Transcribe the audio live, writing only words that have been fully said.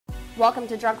Welcome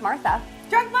to Drunk Martha.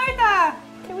 Drunk Martha!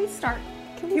 Can we start?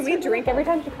 Can we drink every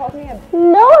time she calls me a...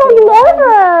 No,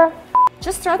 never.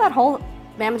 Just throw that whole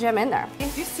Mama Jam in there.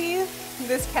 Did you see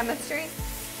this chemistry?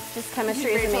 This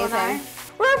chemistry is Rachel and I? amazing.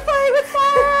 We're playing with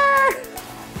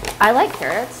fire! I like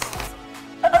carrots.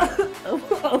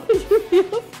 Oh, you're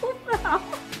beautiful now.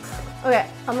 Okay,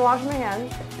 I'm gonna wash my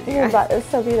hands. Your butt is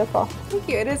so beautiful. Thank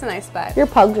you, it is a nice butt. Your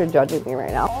pugs are judging me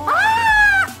right now. Ah!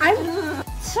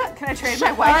 Can I trade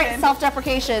my wife All right, in?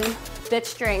 self-deprecation.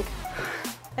 Bitch drink.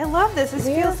 I love this. This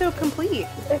feels so complete.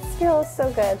 It feels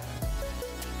so good.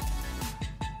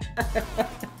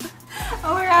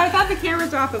 Oh my god, I thought the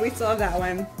camera's off, but we still have that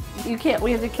one. You can't,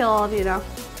 we have to kill all of you now.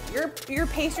 Your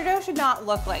pastry dough should not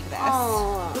look like this.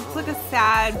 Oh. Looks like a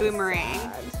sad boomerang.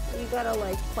 You gotta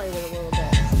like play with it a little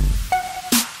bit.